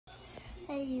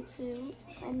Hey YouTube,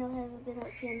 I know I haven't been up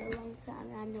here in a long time,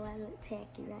 and I know I look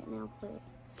tacky right now, but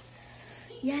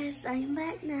yes, I am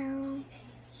back now.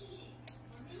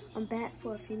 I'm back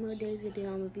for a few more days, and then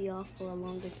I'm gonna be off for a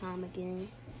longer time again.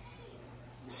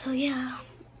 So yeah,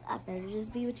 I better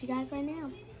just be with you guys right now.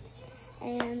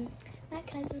 And my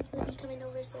cousins will be coming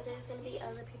over, so there's gonna be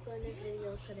other people in this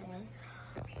video today.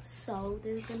 So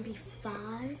there's gonna be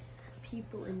 5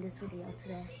 people in this video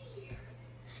today.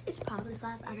 It's probably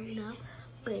 5, I don't know.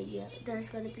 But yeah, there's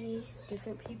gonna be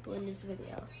different people in this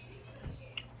video.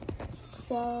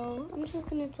 So I'm just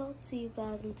gonna talk to you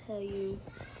guys and tell you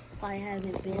why I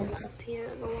haven't been up here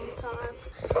in a long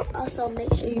time. Also,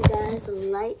 make sure you guys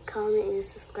like, comment, and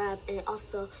subscribe. And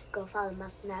also go follow my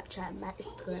Snapchat, my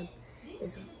Instagram.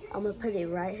 I'm gonna put it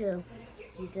right here.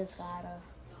 You just gotta,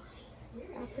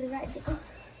 I'll put it right there.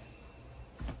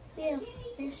 So yeah,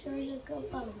 make sure you go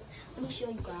follow me. Let me show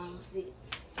you guys. See.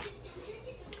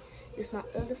 This is my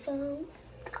other phone.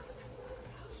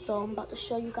 So I'm about to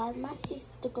show you guys my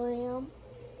Instagram.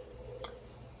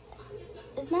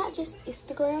 It's not just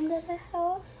Instagram that I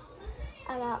have.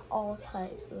 I got all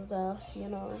types of stuff, you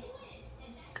know.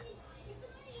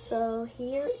 So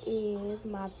here is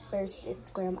my first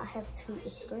Instagram. I have 2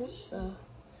 Instagrams, so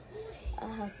I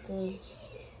have to.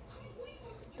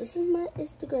 This is my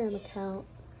Instagram account.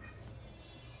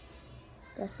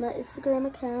 That's my Instagram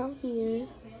account here.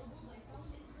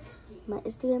 My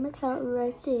Instagram account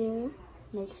right there.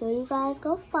 Make sure you guys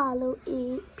go follow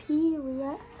it,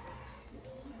 period.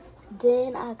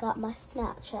 Then I got my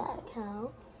Snapchat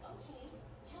account.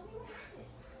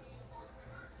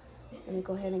 Let me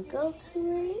go ahead and go to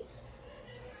it.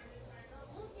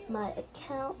 My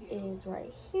account is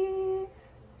right here.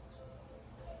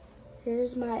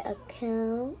 Here's my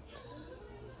account.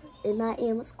 And I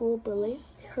am a school bully.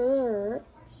 Her.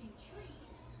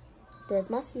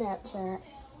 There's my Snapchat.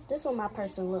 This is what my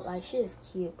person look like. She is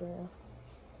cute, girl.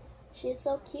 She is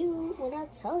so cute when I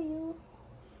tell you.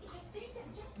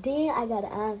 Then I got an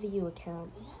iView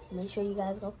account. Make sure you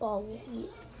guys go follow it.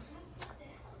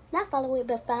 Not follow it,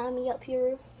 but find me up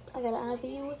here. I got an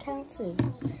iView account too.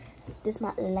 This is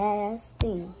my last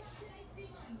thing.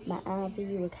 My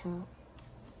iView account.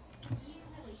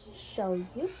 Show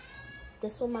you.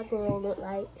 This is what my girl look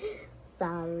like.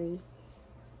 Sorry.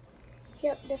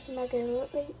 Yep, this is my girl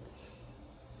look like.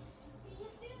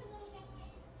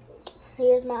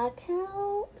 Here's my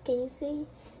account. Can you see?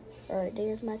 Alright,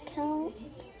 there's my account.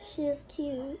 She is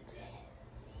cute.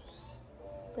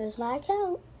 There's my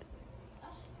account.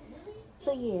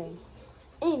 So yeah.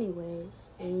 Anyways,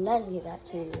 let's get back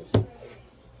to this.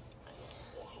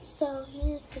 So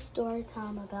here's the story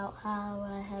time about how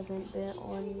I haven't been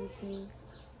on YouTube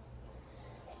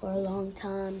for a long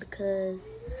time, because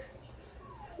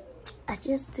I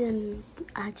just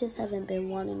haven't been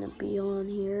wanting to be on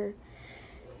here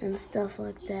and stuff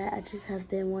like that. I just have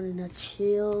been wanting to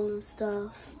chill and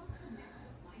stuff.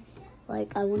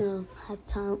 Like, I want to have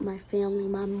time with my family.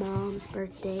 My mom's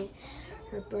birthday,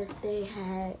 her birthday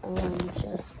had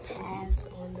just passed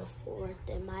on the 4th,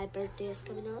 and my birthday is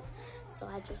coming up. So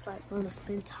I just like want to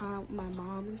spend time with my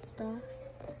mom and stuff.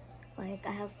 Like,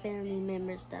 I have family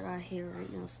members that are here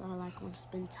right now, so I like want to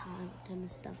spend time with them and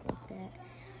stuff like that.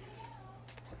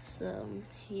 So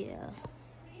yeah.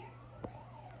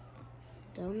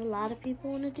 Don't a lot of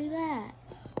people want to do that?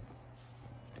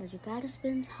 Because you got to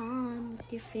spend time with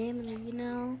your family, you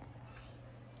know?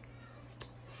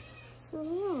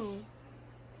 So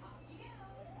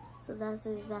that's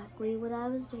exactly what I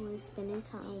was doing, spending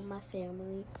time with my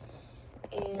family.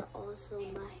 And also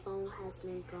my phone has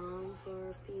been gone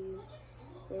for a few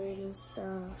days and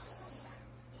stuff,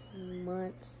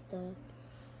 months stuff.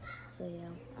 So yeah,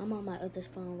 I'm on my other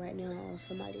phone right now on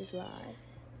somebody's live.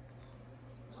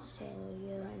 So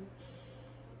yeah,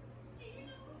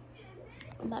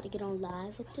 I'm about to get on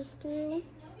live with this girl.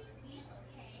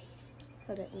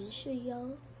 Hold up, let me show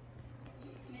y'all.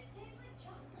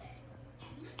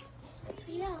 So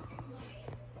yeah,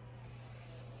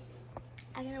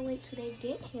 I gotta wait till they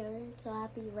get here, so I'll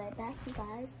be right back, you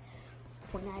guys,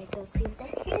 when I go see if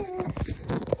they're here.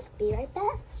 Be right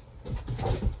back.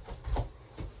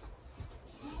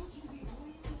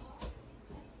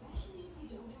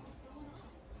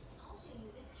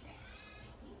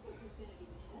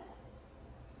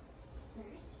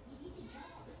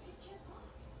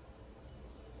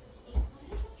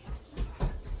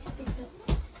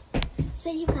 So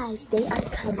you guys, they are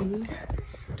coming.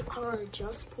 The car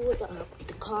just pulled up.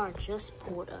 The car just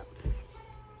pulled up.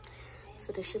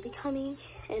 So they should be coming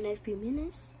in a few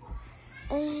minutes.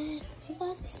 And you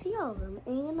guys will see all of them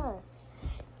and us.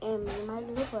 And me and my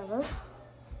little brother.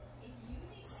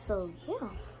 So yeah.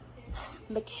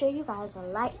 Make sure you guys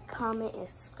like, comment, and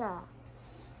subscribe.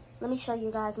 Let me show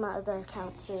you guys my other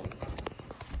account too.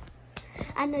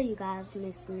 I know you guys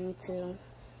miss me too.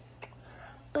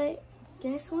 But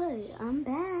guess what? I'm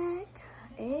back.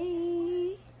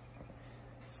 Hey.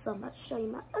 So I'm about to show you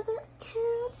my other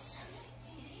account.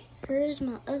 Here's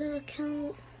my other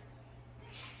account.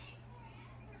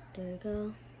 There you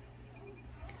go.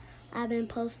 I've been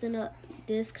posting up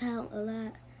this account a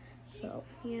lot. So,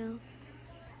 yeah.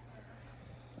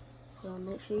 So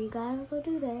make sure you guys go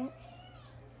do that.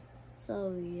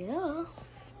 So, yeah.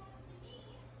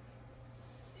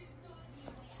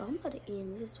 So I'm about to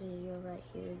end this video right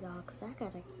here, y'all, because I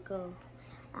gotta go.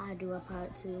 I'll do a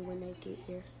part 2 when they get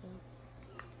here, so.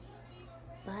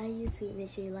 Bye, YouTube.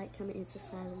 Make sure you like, comment, and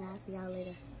subscribe, and I'll see y'all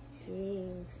later.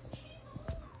 Peace.